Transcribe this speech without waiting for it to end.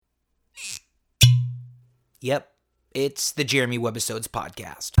Yep, it's the Jeremy Webbisodes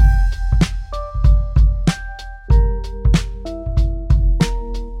podcast.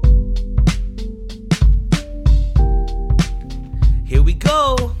 Here we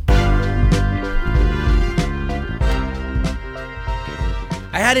go.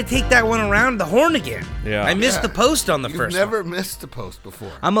 I had to take that one around the horn again. Yeah. I missed the post on the first You've never one. missed a post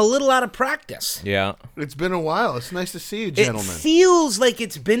before. I'm a little out of practice. Yeah. It's been a while. It's nice to see you, gentlemen. It feels like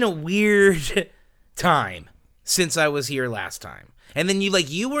it's been a weird time since I was here last time. And then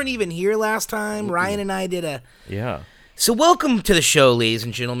you weren't even here last time. Mm-hmm. Ryan and I did a... Yeah. So welcome to the show, ladies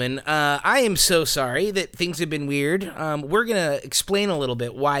and gentlemen. I am so sorry that things have been weird. We're going to explain a little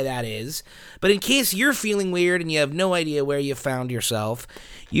bit why that is. But in case you're feeling weird and you have no idea where you found yourself,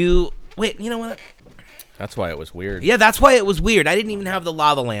 wait, you know what? That's why it was weird. Yeah, that's why it was weird. I didn't even have the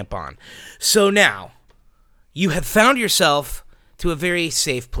lava lamp on. So now, you have found yourself to a very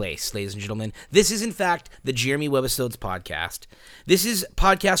safe place, ladies and gentlemen. This is, in fact, the Jeremy Webbisodes podcast. This is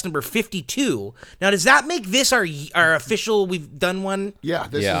podcast number 52. Now, does that make this our official, we've done one? Yeah,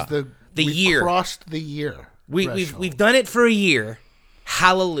 this is the year. We crossed the year. We've done it for a year.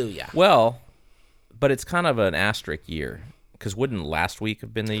 Hallelujah. Well, but it's kind of an asterisk year, because wouldn't last week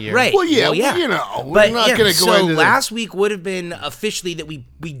have been the year? Right. Well, yeah, we're not going to go into So last week would have been officially that we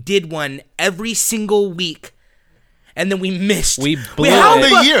did one every single week. And then we missed. We blew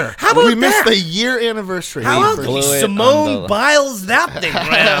the year. How about we missed that? the year anniversary. How about blew it Simone Biles that thing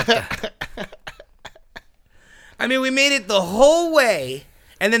right out there? I mean, we made it the whole way,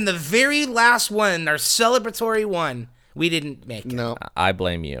 and then the very last one, our celebratory one, we didn't make it. No. I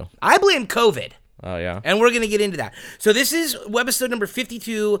blame you. I blame COVID. Oh, yeah? And we're going to get into that. So this is Webbisode number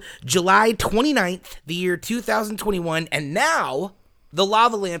 52, July 29th, the year 2021. And now, the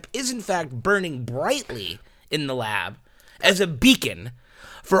lava lamp is in fact burning brightly in the lab as a beacon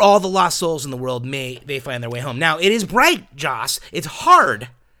for all the lost souls in the world may they find their way home. Now, it is bright, Joss. It's hard.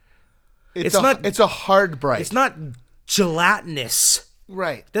 It's a hard bright. It's not gelatinous.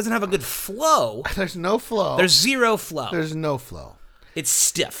 Right. It doesn't have a good flow. There's no flow. There's zero flow. There's no flow. It's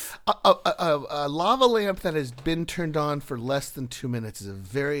stiff. A lava lamp that has been turned on for less than 2 minutes is a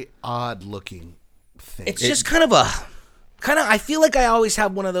very odd looking thing. It's just kind of I feel like I always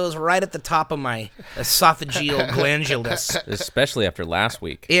have one of those right at the top of my esophageal glandulus. Especially after last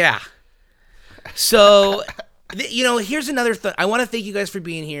week. Yeah. So, here's another thing. I want to thank you guys for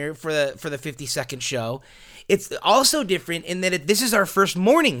being here for the 52nd show. It's also different in that this is our first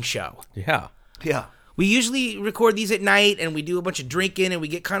morning show. Yeah. Yeah. We usually record these at night and we do a bunch of drinking and we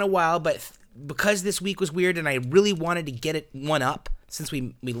get kind of wild, but because this week was weird and I really wanted to get it one up since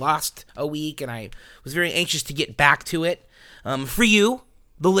we lost a week and I was very anxious to get back to it. For you,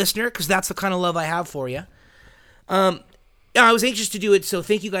 the listener, because that's the kind of love I have for you. I was anxious to do it, so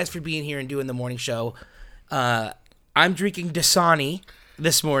thank you guys for being here and doing the morning show. I'm drinking Dasani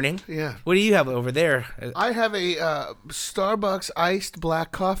this morning. Yeah. What do you have over there? I have a Starbucks iced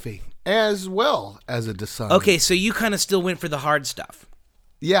black coffee as well as a Dasani. Okay, so you kind of still went for the hard stuff.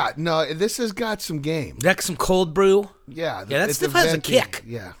 Yeah, no, this has got some game. That's some cold brew. Yeah. Yeah, that it's stuff has a venti. kick.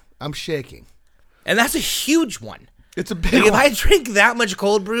 Yeah, I'm shaking. And that's a huge one. It's a big Like if one. I drink that much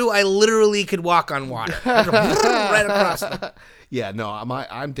cold brew, I literally could walk on water. Right across the... Yeah, no,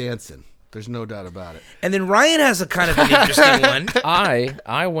 I'm dancing. There's no doubt about it. And then Ryan has a kind of an interesting one.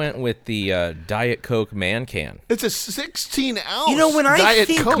 I went with the Diet Coke man can. It's a 16-ounce You know, when I Diet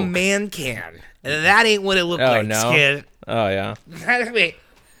think Coke. man can, that ain't what it looked Oh, like, no? Skid. Oh, yeah. Wait,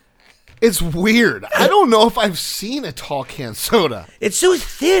 It's weird. I don't know if I've seen a tall can soda. it's so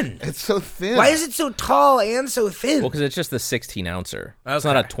thin. It's so thin. Why is it so tall and so thin? Well, because it's just the 16-ouncer. It's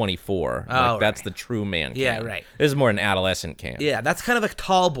Okay. not a 24. Oh, That's right. the true man can. Yeah, right. This is more an adolescent can. Yeah, that's kind of a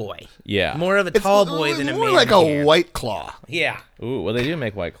tall boy. Yeah. More of a It's tall boy than a more man like can. a White Claw. Yeah. Ooh, well, they do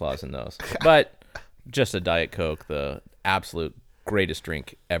make White Claws in those. But just a Diet Coke, the absolute greatest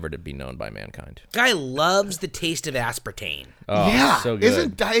drink ever to be known by mankind. Guy loves the taste of aspartame. Oh, Yeah, so good.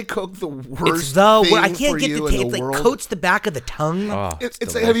 isn't Diet Coke the worst It's the thing I can't for get you the in taste. the It world? coats the back of the tongue. Oh,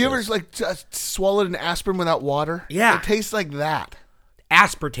 It's like, have you ever delicious. like just swallowed an aspirin without water? Yeah. It tastes like that.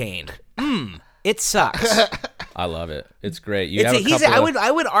 Aspartame. It sucks. I love it. It's great. You have a He's couple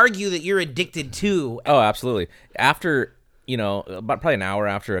I would argue that you're addicted to. Oh, absolutely. After, about probably an hour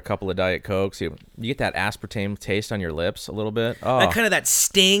after a couple of Diet Cokes, you get that aspartame taste on your lips a little bit. Oh, That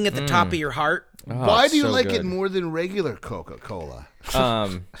sting at the top of your heart. oh, Why it's do you so like good. it more than regular Coca-Cola?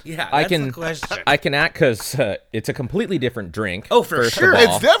 Yeah, I that's can the question. I can act because it's a completely different drink. Oh, for first of sure. all.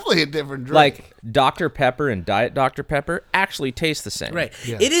 It's definitely a different drink. Like Dr. Pepper and Diet Dr. Pepper actually taste the same. Right.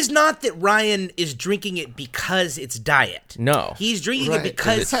 Yeah. It is not that Ryan is drinking it because it's diet. No. He's drinking Right. it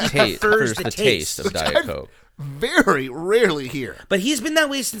because he Prefers prefers the the taste of Which Diet I've Coke. very rarely hear. But he's been that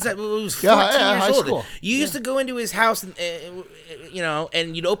way since I was 14 Yeah, years high old. school. You used to go into his house, and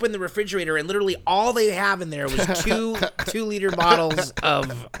and you'd open the refrigerator, and literally all they have in there was two 2-liter bottles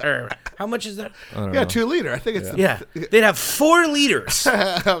of, or how much is that? Yeah, 2 liter. I think it's Yeah, they'd have 4 liters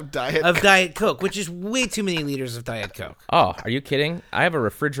of Diet of Diet Coke, which is way too many liters of Diet Coke. Oh, are you kidding? I have a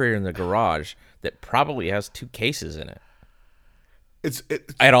refrigerator in the garage that probably has 2 cases in it It's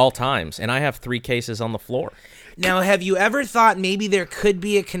at all times, and I have 3 cases on the floor. Now, have you ever thought maybe there could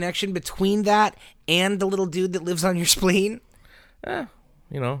be a connection between that and the little dude that lives on your spleen?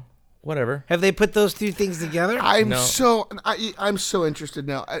 Whatever. Have they put those 2 things together? I'm so interested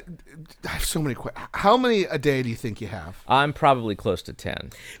now. I have so many questions. How many a day do you think you have? I'm probably close to 10.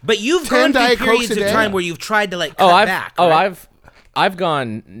 But you've 10 gone through Diet Cokes periods a of day? time where you've tried to cut back. Right? I've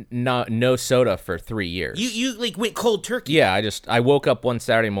gone no soda for 3 years. You like went cold turkey. Yeah, I woke up one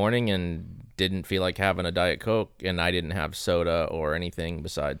Saturday morning and didn't feel like having a Diet Coke, and I didn't have soda or anything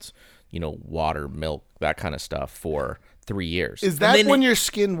besides, water, milk, that kind of stuff for 3 years. Is that then when your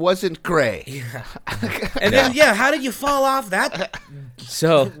skin wasn't gray? And then how did you fall off that?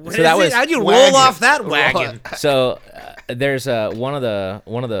 so that was how'd you roll wagon. off that wagon? so there's one of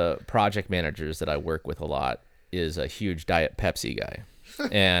the project managers that I work with a lot is a huge Diet Pepsi guy.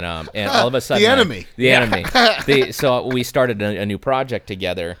 And all of a sudden, The enemy. So we started a new project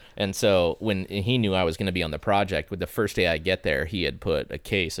together, and so when he knew I was going to be on the project, with the first day I get there, he had put a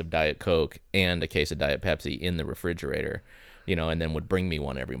case of Diet Coke and a case of Diet Pepsi in the refrigerator, and then would bring me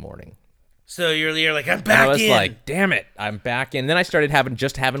one every morning. So you're like, I'm And back I was in. like, damn it, I'm back in. Then I started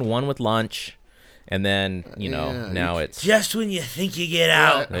having one with lunch, and then now it's just when you think you get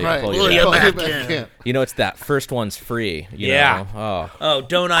out. They Right. pull you Pull back. you back back in. it's that first one's free. Yeah. Oh,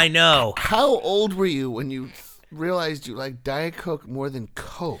 Don't I know? How old were you when you realized you liked Diet Coke more than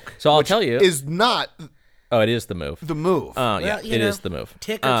Coke? So I'll Which tell you. is not it is the move. the move. Oh yeah, Well, it is the move.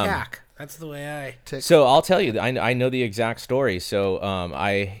 Tick or tack. That's the way I. So I'll tell you, I know the exact story. So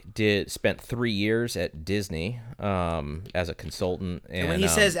I spent 3 years at Disney as a consultant, and When he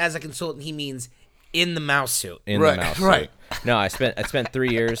says as a consultant, he means in the mouse suit. in Right, the mouse right. suit. No, I spent 3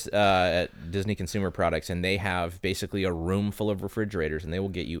 years at Disney Consumer Products, and they have basically a room full of refrigerators, and they will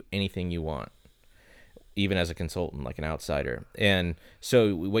get you anything you want, even as a consultant, like an outsider. And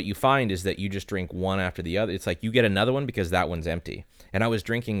so what you find is that you just drink one after the other. It's like you get another one because that one's empty. And I was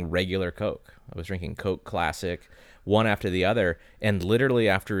drinking regular Coke. I was drinking Coke Classic, one after the other, and literally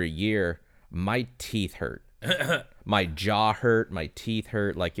after a year, my teeth hurt. My jaw hurt, my teeth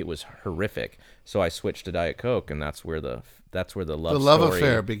hurt, like it was horrific. So I switched to Diet Coke, and that's where the love story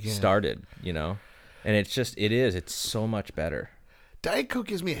affair began. started, And it's so much better. Diet Coke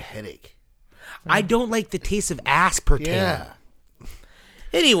gives me a headache. I don't like the taste of aspartame. Yeah.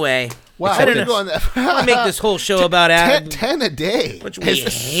 Anyway, Wow. I don't we know. go on that. I want to make this whole show about 10 a day. which we It's a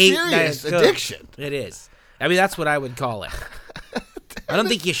hate serious Diet Coke. addiction. It is. I mean, that's what I would call it. I don't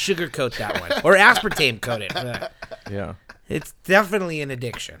think you sugarcoat that one or aspartame coat it. Yeah. It's definitely an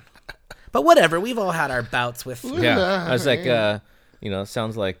addiction. But whatever, we've all had our bouts with. Yeah. I was like, it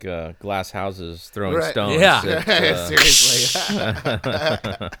sounds like glass houses throwing Right. stones. Yeah. at,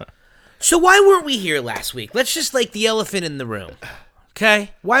 Seriously. So why weren't we here last week? Let's just like the elephant in the room.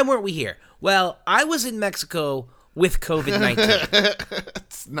 Okay? Why weren't we here? Well, I was in Mexico with COVID-19.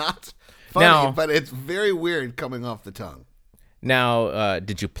 It's not funny, Now- but it's very weird coming off the tongue. Now,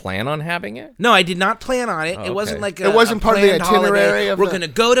 did you plan on having it? No, I did not plan on it. Oh, It wasn't okay. like It wasn't part of the planned itinerary holiday. of We're the- going to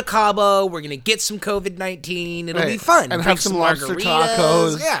go to Cabo. We're going to get some COVID-19. It'll be Right. fun. And Drink have some lobster margaritas.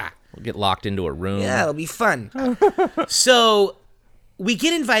 tacos. Yeah. We'll get locked into a room. Yeah, it'll be fun. So we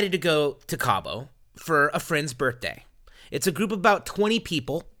get invited to go to Cabo for a friend's birthday. It's a group of about 20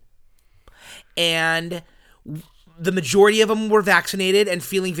 people, and the majority of them were vaccinated and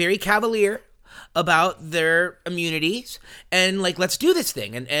feeling very cavalier about their immunities, and like, let's do this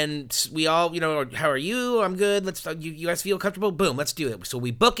thing. And we all, how are you? I'm good. Let's you guys feel comfortable? Boom, let's do it. So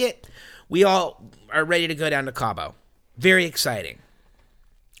we book it. We all are ready to go down to Cabo. Very exciting.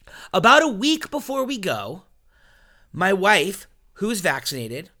 About a week before we go, my wife, who's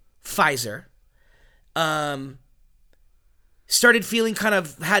vaccinated, Pfizer, started feeling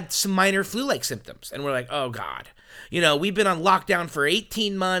had some minor flu-like symptoms. And we're like, oh, God. We've been on lockdown for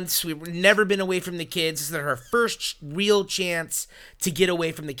 18 months. We've never been away from the kids. This is her first real chance to get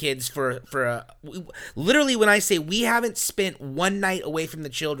away from the kids literally, when I say we haven't spent one night away from the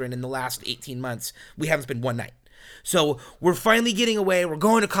children in the last 18 months, we haven't spent one night. So we're finally getting away. We're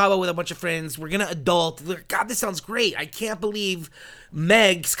going to Cabo with a bunch of friends. We're going to adult. God, this sounds great. I can't believe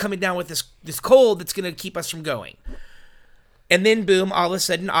Meg's coming down with this cold that's going to keep us from going. And then, boom, all of a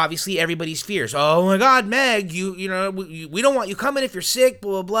sudden, obviously, everybody's fears. Oh, my God, Meg, we don't want you coming if you're sick,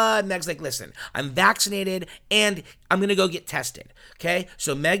 blah, blah, blah. And Meg's like, listen, I'm vaccinated, and I'm going to go get tested, okay?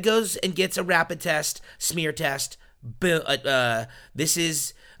 So Meg goes and gets a rapid test, smear test. This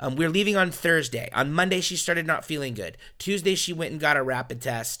is... we're leaving on Thursday. On Monday, she started not feeling good. Tuesday, she went and got a rapid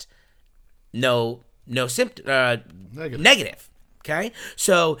test. No symptom. Negative. Okay?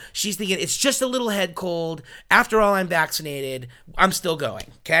 So she's thinking, it's just a little head cold. After all, I'm vaccinated. I'm still going.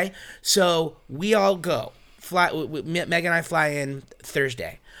 Okay? So we all go. Meg and I fly in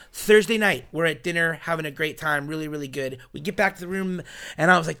Thursday. Thursday night, we're at dinner, having a great time, really, really good. We get back to the room, and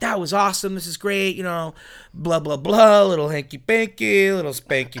I was like, that was awesome, this is great, blah, blah, blah, little hanky-panky, little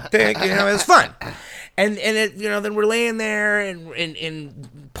spanky-panky, it was fun. And it, then we're laying there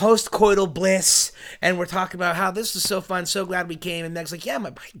in post-coital bliss, and we're talking about how this is so fun, so glad we came, and Meg's like, yeah,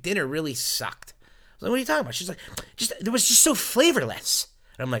 my dinner really sucked. I was like, what are you talking about? She's like, it was just so flavorless.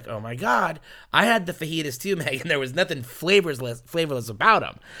 And I'm like, oh my God, I had the fajitas too, Meg, and there was nothing flavorless about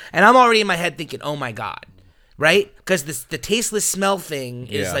them. And I'm already in my head thinking, oh my God, right? Because the tasteless smell thing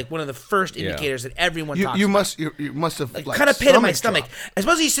is like one of the first indicators that everyone talks about. You must have like kind of pit in my stomach,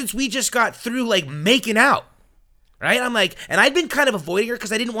 especially since we just got through like making out, right? I'm like, and I'd been kind of avoiding her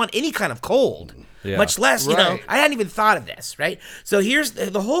because I didn't want any kind of cold, much less, I hadn't even thought of this, right? So here's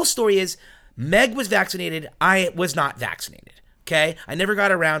the whole story is Meg was vaccinated, I was not vaccinated. Okay, I never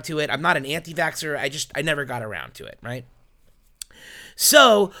got around to it. I'm not an anti-vaxxer. I never got around to it, right?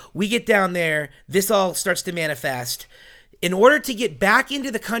 So we get down there. This all starts to manifest. In order to get back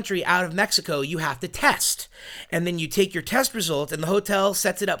into the country out of Mexico, you have to test. And then you take your test results, and the hotel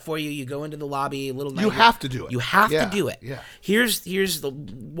sets it up for you. You go into the lobby, a little night. You have to do it. You have to do it. Yeah. Here's the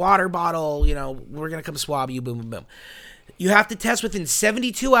water bottle. We're going to come swab you, boom, boom, boom. You have to test within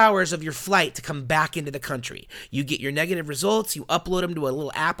 72 hours of your flight to come back into the country. You get your negative results, you upload them to a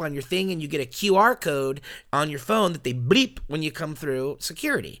little app on your thing, and you get a QR code on your phone that they bleep when you come through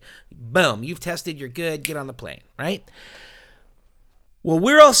security. Boom, you've tested, you're good, get on the plane, right? Well,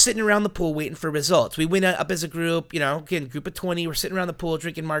 we're all sitting around the pool waiting for results. We went up as a group, again, group of 20. We're sitting around the pool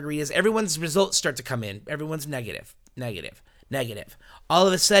drinking margaritas. Everyone's results start to come in. Everyone's negative. All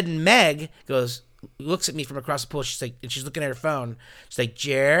of a sudden, Meg looks at me from across the pool. She's like, and she's looking at her phone. She's like,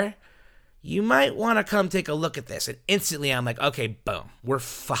 Jer, you might want to come take a look at this. And instantly I'm like, okay, boom, we're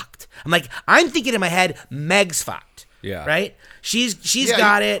fucked. I'm thinking in my head, Meg's fucked. Yeah. Right? She's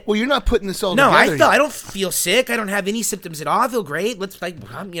got it. Well, you're not putting this all together. No, I don't feel sick. I don't have any symptoms at all. I feel great.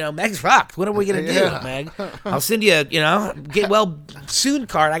 Meg's fucked. What are we going to do, Meg? I'll send you, get well soon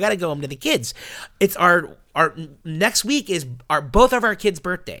card. I got to go home to the kids. It's our next week is both of our kids'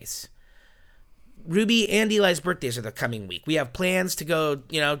 birthdays. Ruby and Eli's birthdays are the coming week. We have plans to go,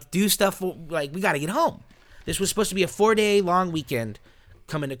 do stuff. We got to get home. This was supposed to be a 4-day long weekend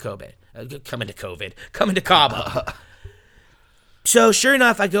coming to Cabo. So sure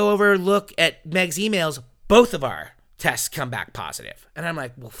enough, I go over, look at Meg's emails. Both of our tests come back positive. And I'm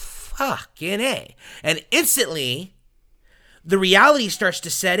like, well, fucking A. And instantly, the reality starts to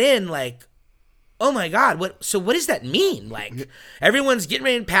set in like, oh my God, what does that mean? Everyone's getting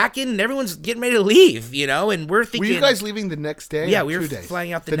ready to pack in and everyone's getting ready to leave, and we're thinking. Were you guys leaving the next day? Yeah, we were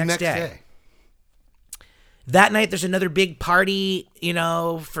flying out the next day. That night, there's another big party,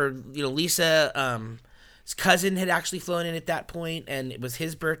 for, Lisa. His cousin had actually flown in at that point, and it was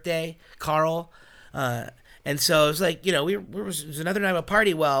his birthday, Carl. And so it was like, it was another night of a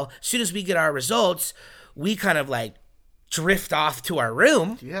party. Well, as soon as we get our results, we kind of drift off to our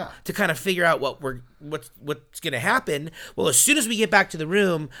room to kind of figure out what's going to happen. Well, as soon as we get back to the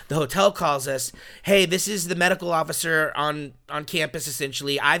room, the hotel calls us, hey, this is the medical officer on campus,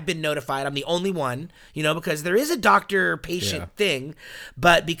 essentially. I've been notified. I'm the only one, because there is a doctor-patient thing,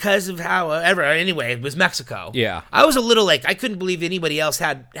 but because of anyway, it was Mexico. Yeah. I was a little I couldn't believe anybody else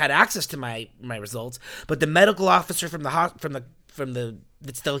had access to my results, but the medical officer from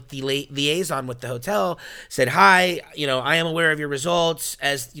that's the liaison with the hotel said, hi, I am aware of your results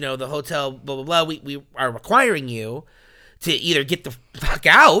as, the hotel, blah, blah, blah. We are requiring you to either get the fuck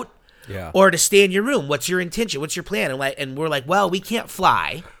out or to stay in your room. What's your intention? What's your plan? And we're like, well, we can't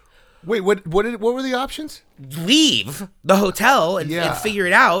fly. Wait, what were the options? Leave the hotel and Yeah. figure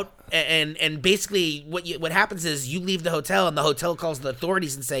it out. And basically, what happens is you leave the hotel, and the hotel calls the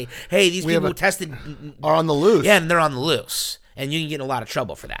authorities and say, "Hey, these people who tested Are on the loose." Yeah, and they're on the loose, and you can get in a lot of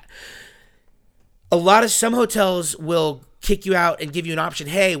trouble for that. Some hotels will kick you out and give you an option.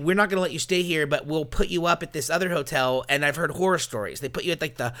 Hey, we're not going to let you stay here, but we'll put you up at this other hotel. And I've heard horror stories. They put you at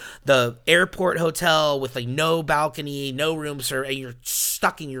like the airport hotel with like no balcony, no room service, and you're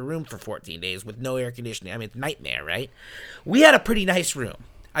stuck in your room for 14 days with no air conditioning. I mean, it's a nightmare, right? We had a pretty nice room.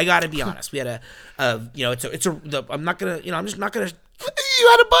 I got to be honest. We had I'm not gonna, I'm just not gonna. You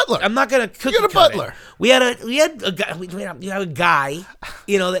had a butler. I'm not gonna cook. You had a butler. We had a guy.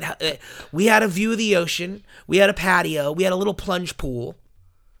 That we had a view of the ocean. We had a patio. We had a little plunge pool.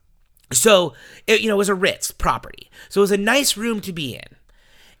 So it was a Ritz property. So it was a nice room to be in.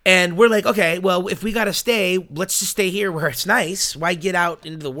 And we're like, okay, well, if we gotta stay, let's just stay here where it's nice. Why get out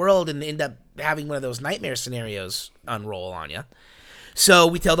into the world and end up having one of those nightmare scenarios unroll on you? So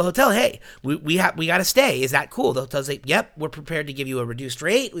we tell the hotel, hey, we got to stay. Is that cool? The hotel's like, yep, we're prepared to give you a reduced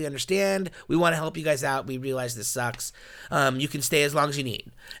rate. We understand. We want to help you guys out. We realize this sucks. You can stay as long as you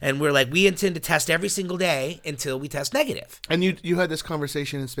need. And we're like, we intend to test every single day until we test negative. And you had this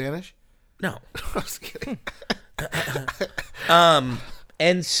conversation in Spanish? No. I was kidding.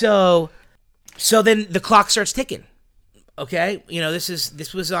 And so then the clock starts ticking. Okay?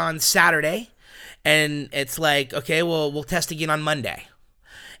 This was on Saturday. And it's like, okay, well, we'll test again on Monday.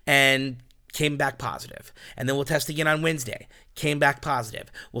 And came back positive. And then we'll test again on Wednesday. Came back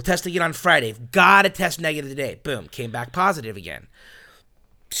positive. We'll test again on Friday. Got to test negative today. Boom, came back positive again.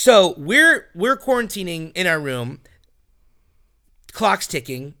 So we're quarantining in our room. Clock's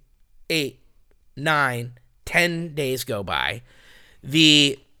ticking. 8, 9, 10 days go by.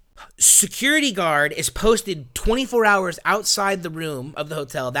 The security guard is posted 24 hours outside the room of the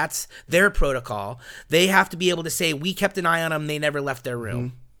hotel. That's their protocol. They have to be able to say, we kept an eye on them. They never left their room.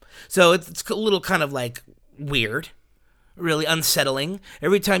 Mm-hmm. So it's a little kind of like weird, really unsettling.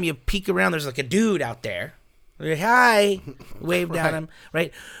 Every time you peek around, there's like a dude out there. Like, hi, wave down him.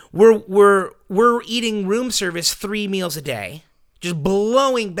 Right? We're eating room service 3 meals a day. Just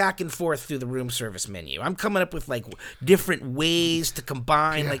blowing back and forth through the room service menu. I'm coming up with like different ways to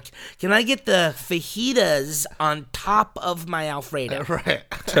combine. Yeah. Like, can I get the fajitas on top of my Alfredo? Right.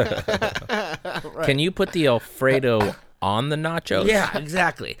 Right. Can you put the Alfredo on the nachos? Yeah,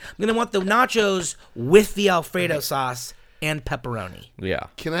 exactly. I'm going to want the nachos with the Alfredo sauce and pepperoni. Yeah.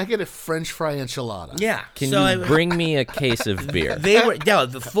 Can I get a French fry enchilada? Yeah. Can you bring me a case of beer?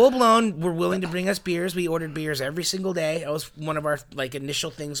 The full blown were willing to bring us beers. We ordered beers every single day. That was one of our initial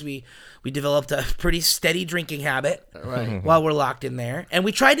things. We developed a pretty steady drinking habit while we're locked in there, and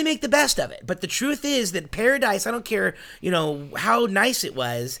we tried to make the best of it. But the truth is that paradise, I don't care, how nice it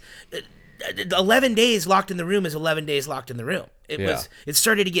was. 11 days locked in the room is 11 days locked in the room. It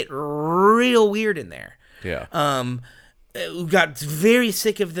started to get real weird in there. Yeah. Got very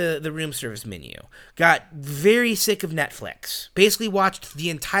sick of the room service menu. Got very sick of Netflix. Basically watched the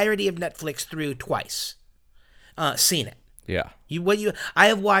entirety of Netflix through twice. Seen it. Yeah. I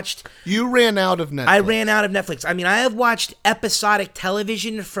have watched. You ran out of Netflix. I ran out of Netflix. I mean, I have watched episodic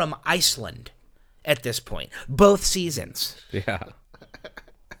television from Iceland at this point. Both seasons. Yeah.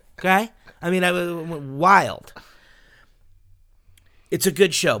 Okay? I mean, I went wild. It's a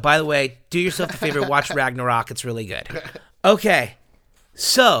good show. By the way, do yourself a favor, watch Ragnarok. It's really good. Okay,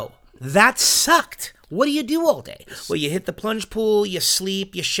 so that sucked. What do you do all day? Well, you hit the plunge pool, you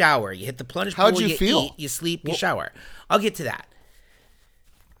sleep, you shower. You hit the plunge pool, you feel? Eat, you sleep, you shower. I'll get to that.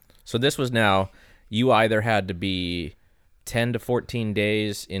 So this was now, you either had to be 10 to 14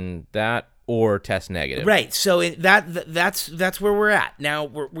 days in that or test negative. Right. So that's where we're at. Now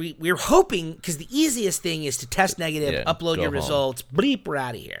we're hoping, because the easiest thing is to test negative, upload your results, bleep, we're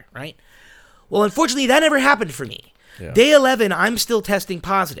out of here, right? Well, unfortunately, that never happened for me. Yeah. Day 11, I'm still testing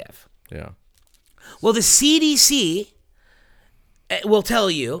positive. Yeah. Well, the CDC will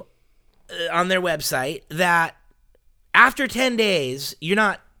tell you on their website that after 10 days, you're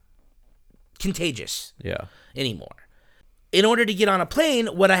not contagious anymore. In order to get on a plane,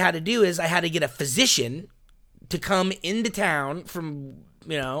 what I had to do is I had to get a physician to come into town from,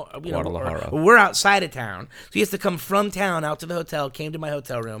 Guadalajara. We're outside of town. So he has to come from town out to the hotel, came to my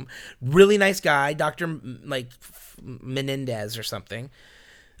hotel room. Really nice guy, Dr. Menendez or something.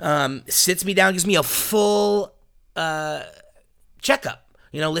 Sits me down, gives me a full checkup.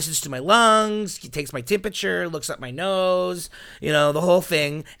 Listens to my lungs, he takes my temperature, looks up my nose, the whole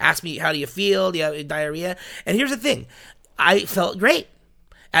thing. Asks me, how do you feel? Do you have diarrhea? And here's the thing. I felt great.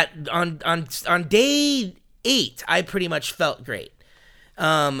 On day 8, I pretty much felt great.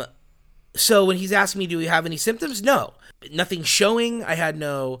 So when he's asking me, do we have any symptoms? No, nothing showing. I had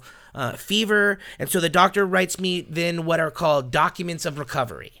no fever. And so the doctor writes me then what are called documents of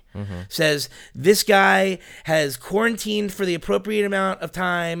recovery. Says, this guy has quarantined for the appropriate amount of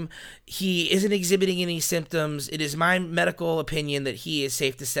time. He isn't exhibiting any symptoms. It is my medical opinion that he is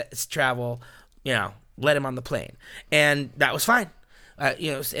safe to travel. Let him on the plane. And that was fine.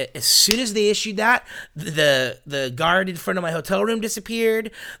 As soon as they issued that, the guard in front of my hotel room disappeared.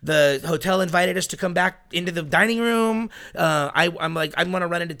 The hotel invited us to come back into the dining room. I'm like, I want to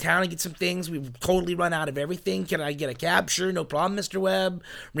run into town and get some things. We've totally run out of everything. Can I get a cab? Sure, no problem, Mr. Webb.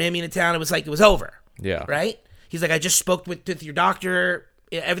 Ran me into town. It was like it was over. Yeah. Right? He's like, I just spoke with your doctor.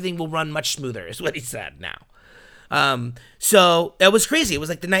 Everything will run much smoother, is what he said now. So that was crazy. It was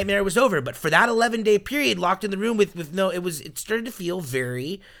like the nightmare was over. But for that 11-day period, locked in the room it started to feel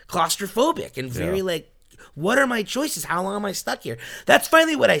very claustrophobic and very like, what are my choices? How long am I stuck here? That's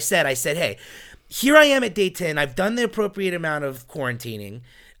finally what I said. I said, hey, here I am at day 10. I've done the appropriate amount of quarantining.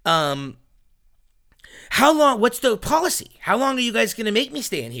 How long, what's the policy? How long are you guys going to make me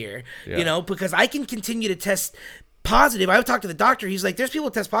stay in here? Yeah. Because I can continue to test positive. I would talk to the doctor. He's like, there's people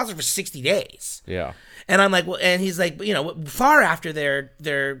who test positive for 60 days. Yeah. And I'm like, well, and he's like, far after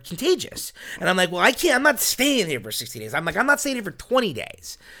they're contagious. And I'm like, well, I'm not staying here for 60 days. I'm like, I'm not staying here for 20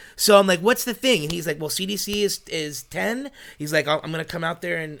 days. So I'm like, what's the thing? And he's like, well, CDC is 10. He's like, I'm going to come out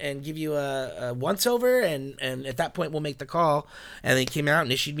there and give you a once over. And at that point, we'll make the call. And they came out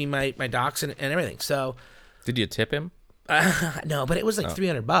and issued me my docs and everything. So. Did you tip him? No, but it was like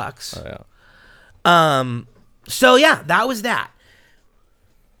 $300. Oh, yeah. So yeah, that was that.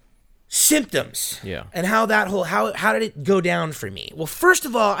 Symptoms. Yeah. And how did it go down for me? Well, first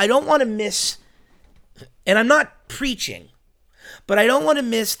of all, I don't want to miss, and I'm not preaching, but I don't want to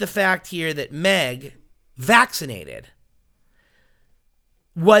miss the fact here that Meg, vaccinated,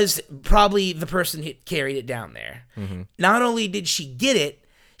 was probably the person who carried it down there. Mm-hmm. Not only did she get it,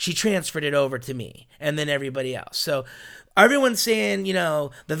 she transferred it over to me and then everybody else. So everyone's saying,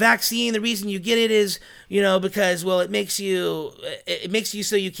 the vaccine, the reason you get it is, because, well, it makes you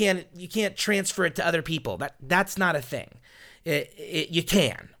so you can't transfer it to other people. That's not a thing. You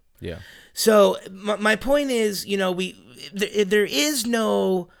can. Yeah. So my point is, there is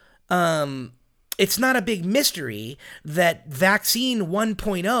no, it's not a big mystery that vaccine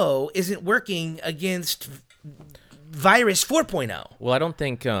 1.0 isn't working against virus 4.0. Well, I don't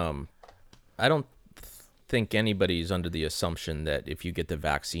think anybody's under the assumption that if you get the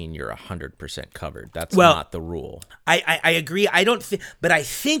vaccine, you're 100% covered. That's not the rule. I agree. But I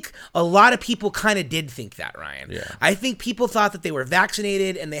think a lot of people kind of did think that, Ryan. Yeah. I think people thought that they were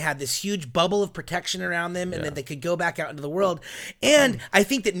vaccinated and they had this huge bubble of protection around them and that they could go back out into the world. And I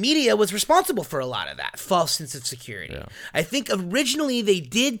think that media was responsible for a lot of that false sense of security. Yeah. I think originally they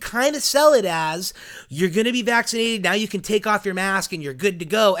did kind of sell it as you're going to be vaccinated. Now you can take off your mask and you're good to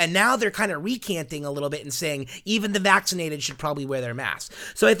go. And now they're kind of recanting a little bit and saying even the vaccinated should probably wear their masks.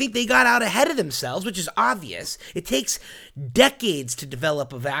 So I think they got out ahead of themselves, which is obvious. It takes decades to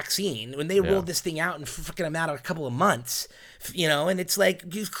develop a vaccine. When they rolled this thing out in freaking a matter of a couple of months, and it's like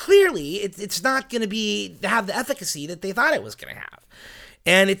clearly it's not going to have the efficacy that they thought it was going to have.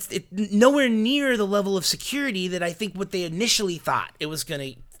 And it's nowhere near the level of security that I think what they initially thought it was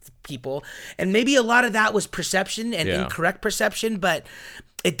going to people. And maybe a lot of that was perception and incorrect perception, but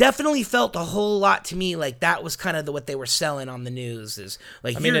it definitely felt a whole lot to me like that was kind of what they were selling on the news is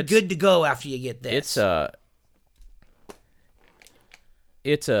like, you're good to go after you get this. I'm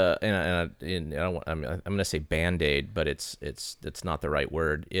going to say Band-Aid, but it's not the right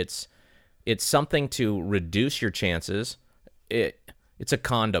word. It's something to reduce your chances. It's a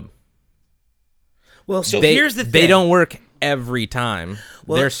condom. Well, so here's the thing. They don't work every time.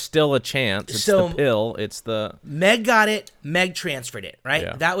 Well, there's still a chance. It's the pill. It's the... Meg got it. Meg transferred it, right?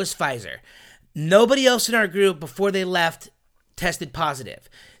 Yeah. That was Pfizer. Nobody else in our group before they left tested positive.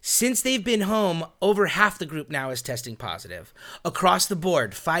 Since they've been home, over half the group now is testing positive. Across the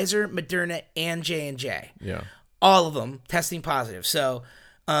board, Pfizer, Moderna, and J&J. Yeah. All of them testing positive. So,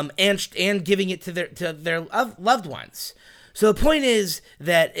 and giving it to their loved ones. So the point is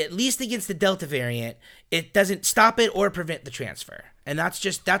that at least against the Delta variant, it doesn't stop it or prevent the transfer. And that's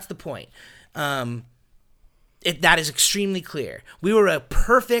the point. That is extremely clear. We were a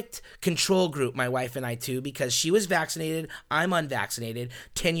perfect control group, my wife and I too, because she was vaccinated, I'm unvaccinated,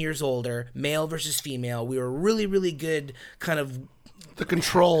 10 years older, male versus female. We were really, really good kind of... The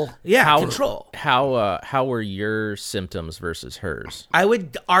control. Yeah, control. How were your symptoms versus hers? I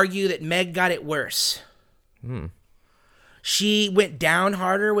would argue that Meg got it worse. She went down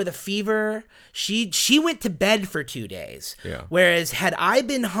harder with a fever. She went to bed for 2 days. Yeah. Whereas had I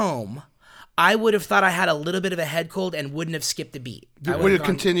been home, I would have thought I had a little bit of a head cold and wouldn't have skipped a beat. You would have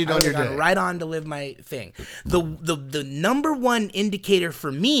continued on your day. Right on to live my thing. The number one indicator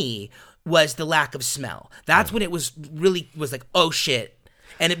for me was the lack of smell. That's when it was like, oh shit.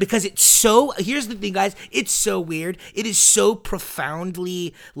 And because it's so, here's the thing, guys, it's so weird. It is so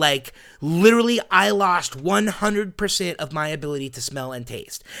profoundly, like, literally, I lost 100% of my ability to smell and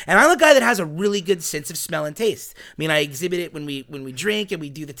taste. And I'm a guy that has a really good sense of smell and taste. I mean, I exhibit it when we drink and we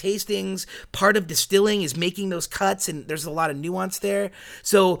do the tastings. Part of distilling is making those cuts, and there's a lot of nuance there.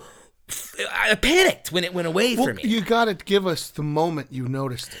 So I panicked when it went away from me. You got to give us the moment you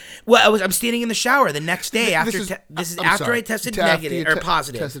noticed it. Well, I'm standing in the shower the next day after I tested negative or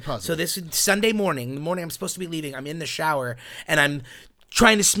positive. Tested positive. So this is Sunday morning. The morning I'm supposed to be leaving. I'm in the shower and I'm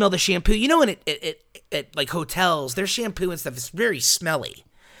trying to smell the shampoo. You know, when at like hotels, their shampoo and stuff is very smelly.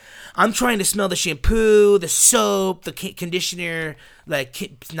 I'm trying to smell the shampoo, the soap, the conditioner, I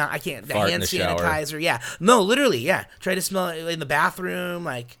can't, the hand sanitizer. Yeah, no, literally, yeah. Try to smell it in the bathroom,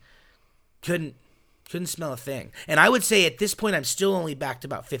 like. Couldn't smell a thing. And I would say at this point, I'm still only back to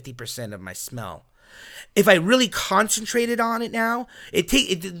about 50% of my smell. If I really concentrated on it now,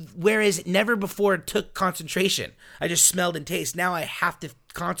 whereas it never before took concentration. I just smelled and taste. Now I have to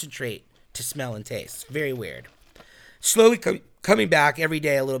concentrate to smell and taste. Very weird. Slowly coming back every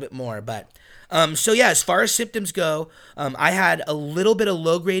day a little bit more, but... So yeah, as far as symptoms go, I had a little bit of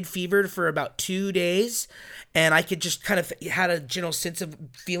low-grade fever for about 2 days, and I could just kind of had a general sense of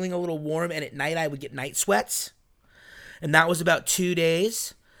feeling a little warm, and at night I would get night sweats, and that was about 2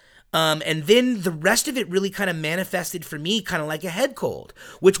 days. And then the rest of it really kind of manifested for me kind of like a head cold,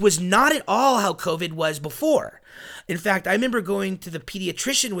 which was not at all how COVID was before. In fact, I remember going to the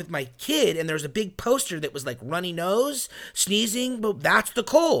pediatrician with my kid, and there was a big poster that was like runny nose, sneezing, but that's the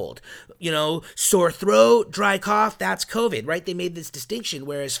cold. You know, sore throat, dry cough, that's COVID, right? They made this distinction,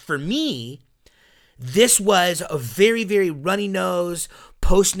 whereas for me, this was a very, very runny nose,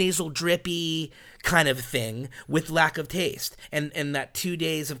 post-nasal drippy kind of thing with lack of taste and that 2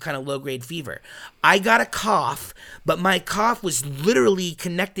 days of kind of low-grade fever. I got a cough, but my cough was literally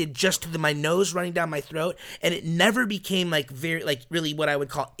connected just to my nose running down my throat, and it never became like really what I would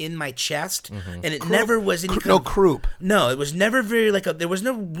call in my chest, and it never was any no croup. No, it was never very there was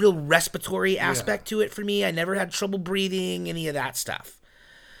no real respiratory aspect to it for me. I never had trouble breathing, any of that stuff.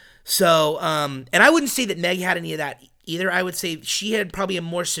 So, and I wouldn't say that Meg had any of that either. I would say she had probably a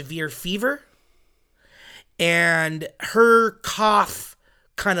more severe fever, and her cough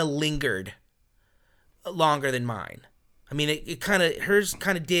kind of lingered longer than mine. I mean, hers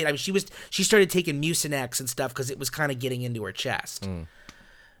kind of did. I mean, she started taking Mucinex and stuff because it was kind of getting into her chest.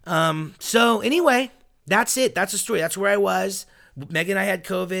 So anyway, that's it. That's the story. That's where I was. Meg and I had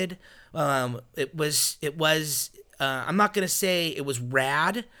COVID. It was. I'm not gonna say it was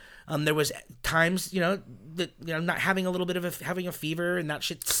rad. There was times, not having a little bit of having a fever, and that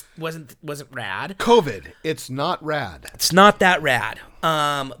shit wasn't rad. COVID, it's not rad. It's not that rad.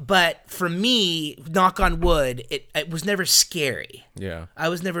 But for me, knock on wood, it was never scary. Yeah. I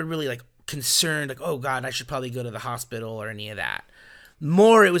was never really like concerned, like, oh God, I should probably go to the hospital or any of that.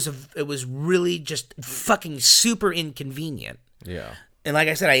 More, it was really just fucking super inconvenient. Yeah. And like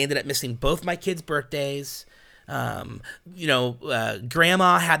I said, I ended up missing both my kids' birthdays. Grandma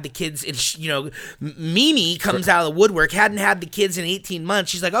had the kids, and Mimi comes out of the woodwork, hadn't had the kids in 18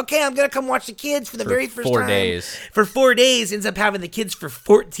 months. She's like, okay, I'm going to come watch the kids for the very first 4 time. days. For 4 days, ends up having the kids for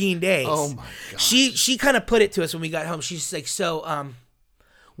 14 days. Oh my God. She kind of put it to us when we got home. She's like, so,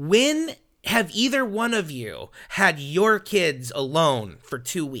 when have either one of you had your kids alone for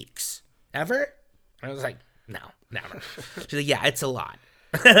 2 weeks? Ever? I was like, no, never. She's like, yeah, it's a lot.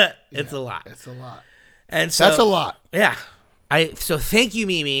 It's a lot. It's a lot. And so, that's a lot. Yeah. So thank you,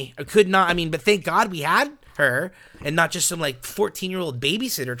 Mimi. I could not, but thank God we had her and not just some like 14-year-old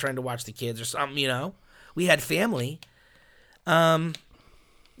babysitter trying to watch the kids or something, We had family. But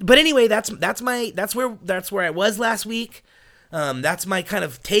anyway, that's where I was last week. That's my kind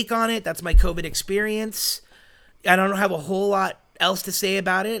of take on it. That's my COVID experience. I don't have a whole lot else to say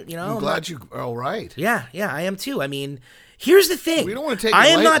about it, I'm glad you are all right. Yeah, I am too. Here's the thing. We don't want to take it I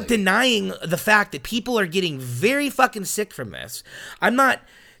am lightly. not denying the fact that people are getting very fucking sick from this. I'm not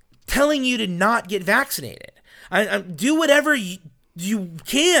telling you to not get vaccinated. I do whatever you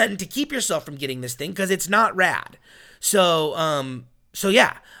can to keep yourself from getting this thing because it's not rad. So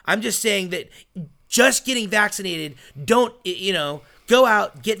yeah, I'm just saying that just getting vaccinated, don't, go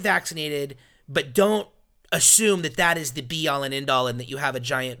out, get vaccinated, but don't assume that is the be-all and end-all and that you have a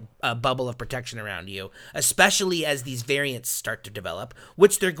giant bubble of protection around you, especially as these variants start to develop,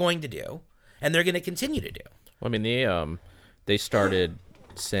 which they're going to do, and they're going to continue to do. Well, they started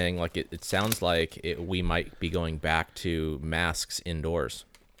saying like it sounds like we might be going back to masks indoors.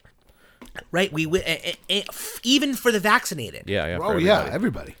 Right, even for the vaccinated. Yeah, Oh yeah,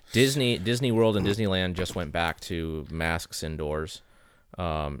 everybody. Disney World and Disneyland just went back to masks indoors,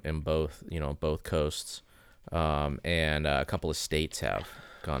 in both coasts, and a couple of states have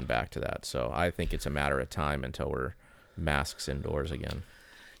gone back to that. So I think it's a matter of time until we're masks indoors again.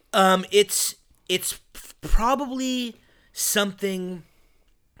 It's probably something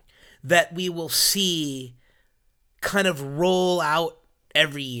that we will see kind of roll out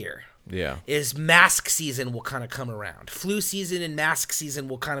every year. Yeah. Is mask season will kind of come around. Flu season and mask season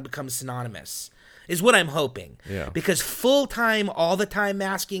will kind of become synonymous, is what I'm hoping. Yeah. Because full-time, all the time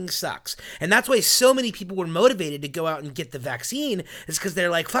masking sucks. And that's why so many people were motivated to go out and get the vaccine, is because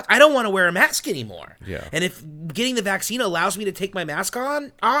they're like, fuck, I don't want to wear a mask anymore. Yeah. And if getting the vaccine allows me to take my mask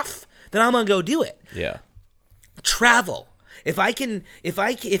off, then I'm going to go do it. Yeah. Travel. If I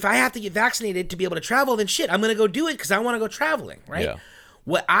have to get vaccinated to be able to travel, then shit, I'm going to go do it because I want to go traveling, right? Yeah.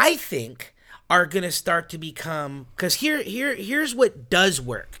 What I think are going to start to become, because here's what does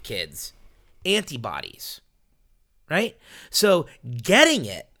work, kids. Antibodies, right? So getting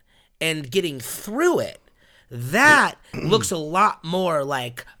it and getting through it, that looks a lot more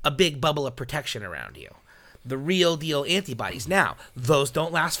like a big bubble of protection around you. The real deal antibodies. Now, those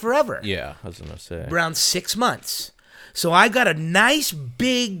don't last forever. Yeah, I was going to say. Around 6 months. So I got a nice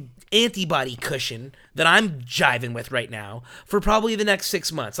big antibody cushion that I'm jiving with right now for probably the next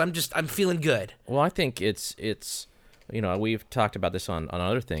 6 months. I'm feeling good. Well, I think it's we've talked about this on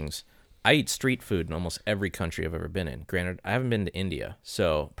other things. I eat street food in almost every country I've ever been in. Granted, I haven't been to India,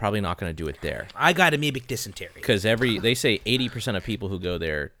 so probably not going to do it there. I got amoebic dysentery. Because they say 80% of people who go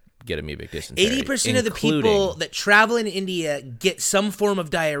there get amoebic dysentery. 80% of the people that travel in India get some form of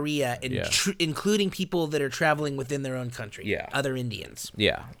diarrhea, including people that are traveling within their own country. Yeah. Other Indians.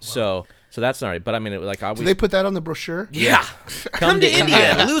 Yeah. Wow. So that's not right. But I mean, like, I always... Do they put that on the brochure? Yeah. Come to India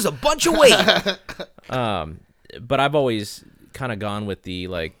and lose a bunch of weight. But I've always kind of gone with the,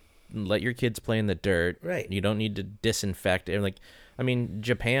 like, let your kids play in the dirt. Right. You don't need to disinfect it. Like, I mean,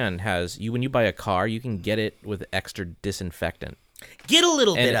 Japan has... when you buy a car, you can get it with extra disinfectant. Get a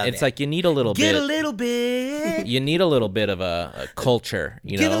little bit of it. It's like you need a little bit. Get a little bit. You need a little bit of a culture,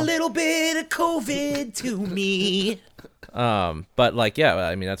 Give a little bit of COVID to me. But like, yeah,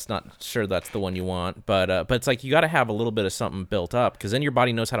 I mean, that's the one you want, but it's like you got to have a little bit of something built up because then your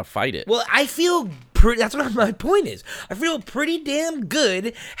body knows how to fight it. Well, I feel that's what my point is. I feel pretty damn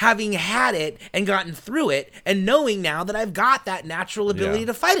good having had it and gotten through it and knowing now that I've got that natural ability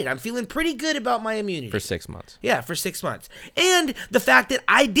to fight it. I'm feeling pretty good about my immunity. For 6 months. Yeah, for 6 months. And the fact that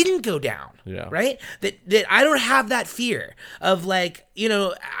I didn't go down, right? That I don't have that fear of like,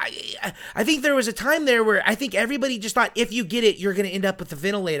 I think there was a time there where I think everybody just thought if you get it, you're going to end up with the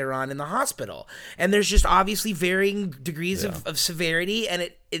ventilator on in the hospital. And there's just obviously varying degrees of severity, and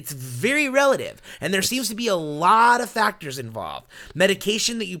it's very relative. And there seems to be a lot of factors involved.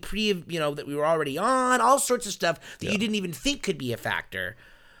 Medication that that we were already on, all sorts of stuff that you didn't even think could be a factor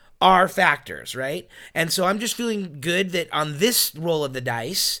are factors, right? And so I'm just feeling good that on this roll of the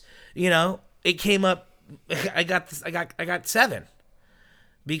dice, it came up. I got 7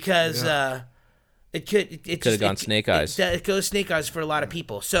 because it could have gone snake eyes. It goes snake eyes for a lot of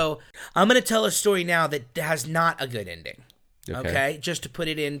people. So I'm going to tell a story now that has not a good ending. Okay, just to put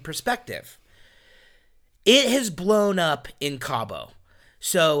it in perspective. It has blown up in Cabo.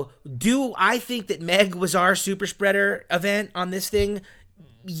 So do I think that Meg was our super spreader event on this thing?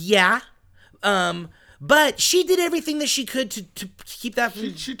 Yeah. But she did everything that she could to keep that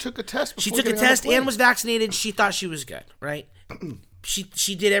from... She took a test before She took a test and was vaccinated. She thought she was good, right?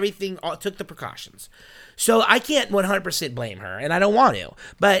 She did everything, took the precautions. So I can't 100% blame her, and I don't want to.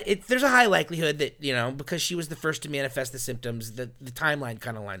 But there's a high likelihood that, because she was the first to manifest the symptoms, the timeline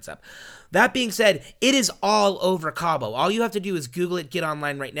kind of lines up. That being said, it is all over Cabo. All you have to do is Google it, get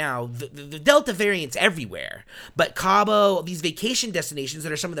online right now. The Delta variant's everywhere. But Cabo, these vacation destinations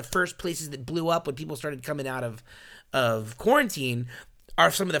that are some of the first places that blew up when people started coming out of quarantine,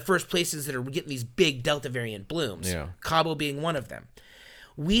 are some of the first places that are getting these big Delta variant blooms. Yeah. Cabo being one of them.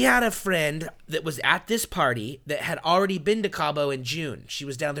 We had a friend that was at this party that had already been to Cabo in June. She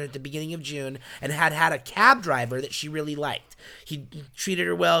was down there at the beginning of June and had a cab driver that she really liked. He treated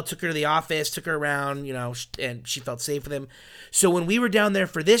her well, took her to the office, took her around, and she felt safe with him. So when we were down there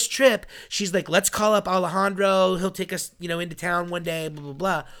for this trip, she's like, let's call up Alejandro. He'll take us, into town one day, blah, blah,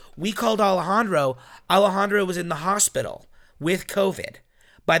 blah. We called Alejandro. Alejandro was in the hospital with COVID.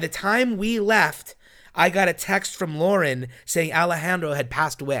 By the time we left, I got a text from Lauren saying Alejandro had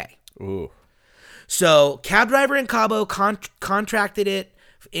passed away. Ooh. So cab driver in Cabo contracted it,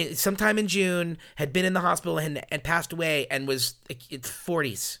 sometime in June, had been in the hospital and passed away, and was in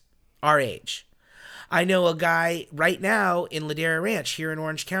 40s, our age. I know a guy right now in Ladera Ranch here in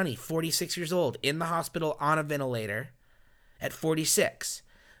Orange County, 46 years old, in the hospital on a ventilator at 46.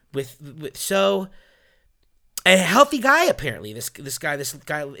 So a healthy guy, apparently, this guy that's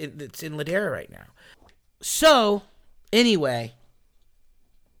in Ladera right now. So anyway,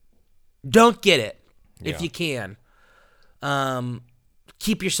 don't get it if you can.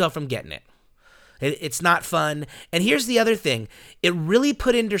 Keep yourself from getting it. It's not fun. And here's the other thing. It really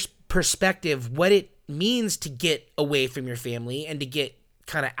put into perspective what it means to get away from your family and to get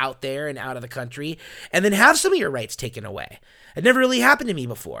kind of out there and out of the country and then have some of your rights taken away. It never really happened to me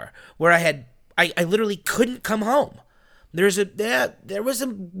before, where I literally couldn't come home. There was a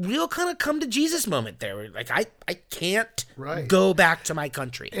real kind of come to Jesus moment there, where like I can't go back to my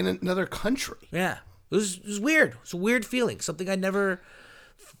country. In another country. Yeah. It was weird. It's a weird feeling. Something I've never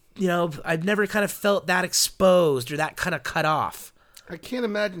kind of felt that exposed or that kind of cut off. I can't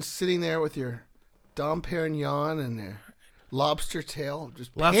imagine sitting there with your Dom Perignon and your lobster tail,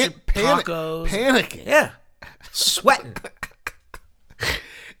 just tacos, panicking. Yeah, sweating.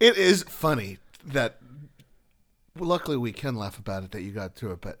 It is funny that, luckily we can laugh about it that you got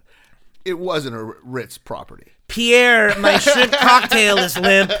through it, but it wasn't a Ritz property. Pierre, my shrimp cocktail is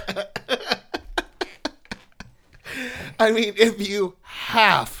limp. I mean, if you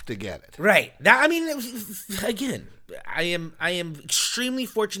have to get it. Right. Again, I am extremely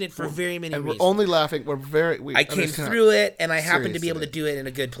fortunate for very many and reasons. We're only laughing. I came through it, and I happen to be able to do it in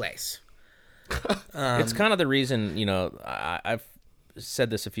a good place. It's kind of the reason, I've said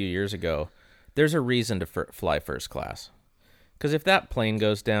this a few years ago. There's a reason to fly first class. Because if that plane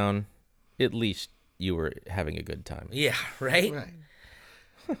goes down, at least you were having a good time. Yeah, right? Right.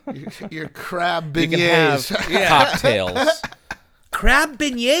 Your crab You beignets. can have cocktails. Crab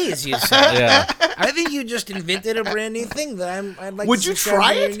beignets, you said. Yeah. I think you just invented a brand new thing that I'd like Would to you subscribe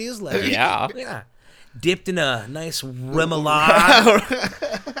try to your it? newsletter. Yeah. Yeah. Dipped in a nice remoulade.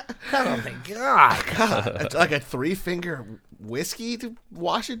 Oh, my God. God, like a 3-finger whiskey to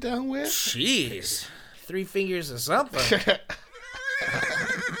wash it down with? Jeez. 3 fingers of something.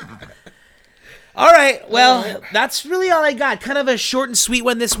 All right. Well, that's really all I got. Kind of a short and sweet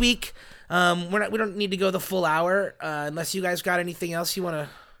one this week. We don't need to go the full hour unless you guys got anything else you want to.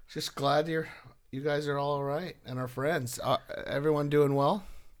 Just glad you guys are all right and our friends. Everyone doing well?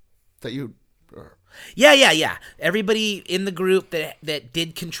 That you. Yeah. Everybody in the group that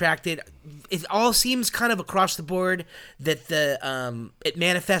did contract it all seems kind of across the board that it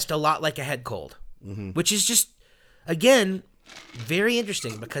manifests a lot like a head cold, which is just, again, very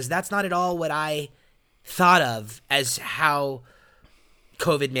interesting because that's not at all what I thought of as how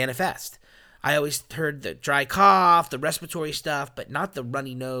COVID manifests. I always heard the dry cough, the respiratory stuff, but not the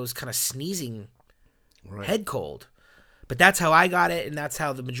runny nose, kind of sneezing head cold. But that's how I got it, and that's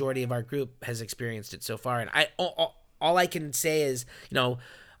how the majority of our group has experienced it so far. And all I can say is,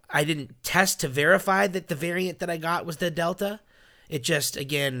 I didn't test to verify that the variant that I got was the Delta. It just,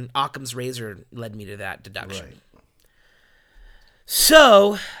 again, Occam's razor led me to that deduction. Right.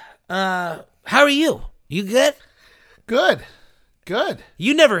 So, how are you? You good? Good.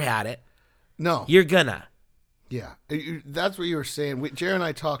 You never had it. No. You're gonna. Yeah. That's what you were saying. Jared and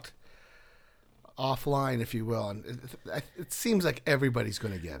I talked offline, if you will, and it seems like everybody's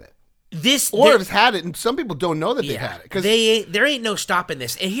going to get it. Has had it, and some people don't know that they've had it. Cause there ain't no stopping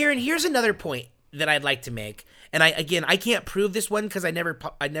this. And here's another point that I'd like to make. And I can't prove this one because I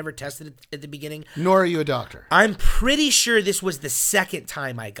never tested it at the beginning. Nor are you a doctor. I'm pretty sure this was the second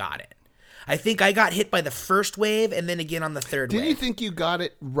time I got it. I think I got hit by the first wave and then again on the third wave. Did you think you got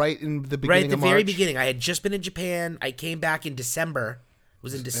it right in the beginning Right at the of March? very beginning. I had just been in Japan. I came back in December. It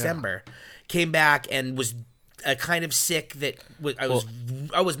was in December. Yeah. Came back and was kind of sick. I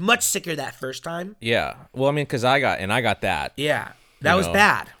was much sicker that first time. Yeah. Well, I mean, because I got that. Yeah. That was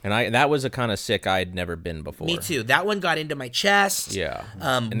bad. And that was a kind of sick I'd never been before. Me too. That one got into my chest. Yeah.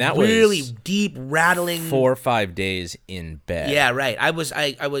 And that really was deep, rattling. 4 or 5 days in bed. Yeah, right. I was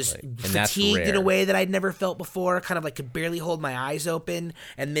fatigued in a way that I'd never felt before. Kind of like could barely hold my eyes open.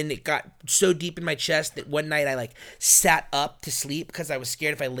 And then it got so deep in my chest that one night I sat up to sleep because I was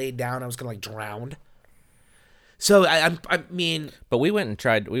scared if I laid down I was gonna drown. So I mean, but we went and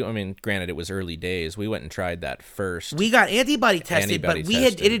tried. Granted, it was early days. We went and tried that first. We got antibody tested, but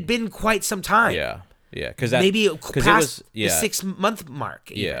it had been quite some time. Yeah, because maybe past the 6-month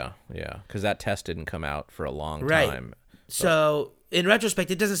mark. Even. Yeah, because that test didn't come out for a long right. time. So in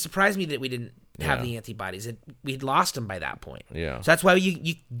retrospect, it doesn't surprise me that we didn't have the antibodies. We'd lost them by that point. Yeah, so that's why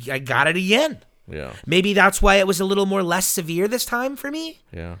I got it again. Yeah. Maybe that's why it was a little more less severe this time for me.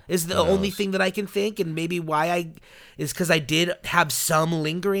 Yeah. Is the only thing that I can think, and maybe why is because I did have some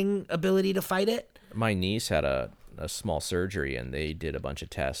lingering ability to fight it. My niece had a small surgery, and they did a bunch of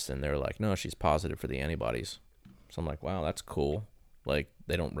tests, and they're like, no, she's positive for the antibodies. So I'm like, wow, that's cool. Like,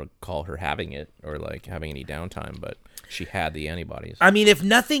 they don't recall her having it or, like, having any downtime, but she had the antibodies. I mean, if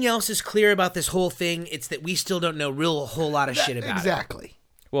nothing else is clear about this whole thing, it's that we still don't know a whole lot of shit about it. Exactly.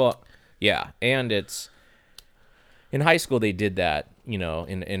 Well, yeah, and it's... In high school, they did that, you know,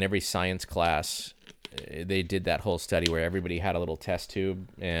 in every science class. They did that whole study where everybody had a little test tube,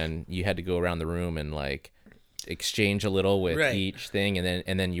 and you had to go around the room and, like, exchange a little with each thing,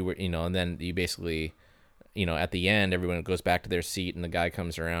 and then you were, you know, and then you basically... You know, at the end, everyone goes back to their seat, and the guy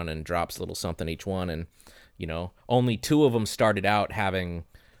comes around and drops a little something each one. And, you know, only 2 of them started out having,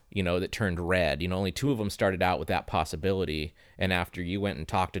 you know, that turned red. You know, only 2 of them started out with that possibility. And after you went and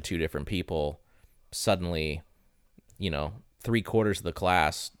talked to 2 different people, suddenly, you know, 3/4 of the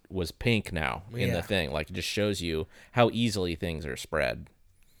class was pink now in the thing. Like, it just shows you how easily things are spread.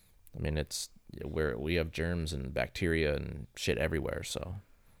 I mean, it's where we have germs and bacteria and shit everywhere. So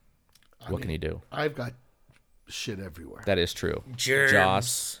what can you do? I've got shit everywhere. That is true.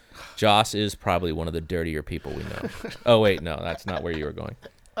 Germs. Joss is probably one of the dirtier people we know. Oh, wait, no, that's not where you were going.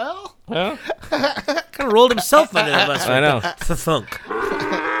 Well, Huh? Kind of rolled himself under the bus. I know. The thunk.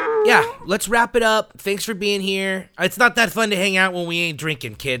 Yeah, let's wrap it up. Thanks for being here. It's not that fun to hang out when we ain't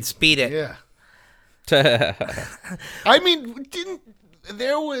drinking, kids. Beat it. yeah. I mean,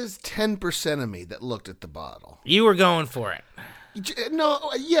 there was 10% of me that looked at the bottle. You were going for it.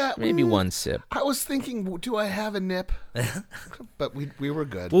 No, yeah. Maybe one sip. I was thinking, do I have a nip? But we were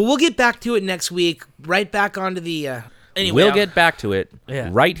good. Well, we'll get back to it next week. Right back onto the... Anyway, We'll get back to it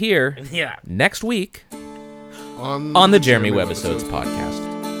right here Yeah. next week On on the Jeremy Webbisodes podcast.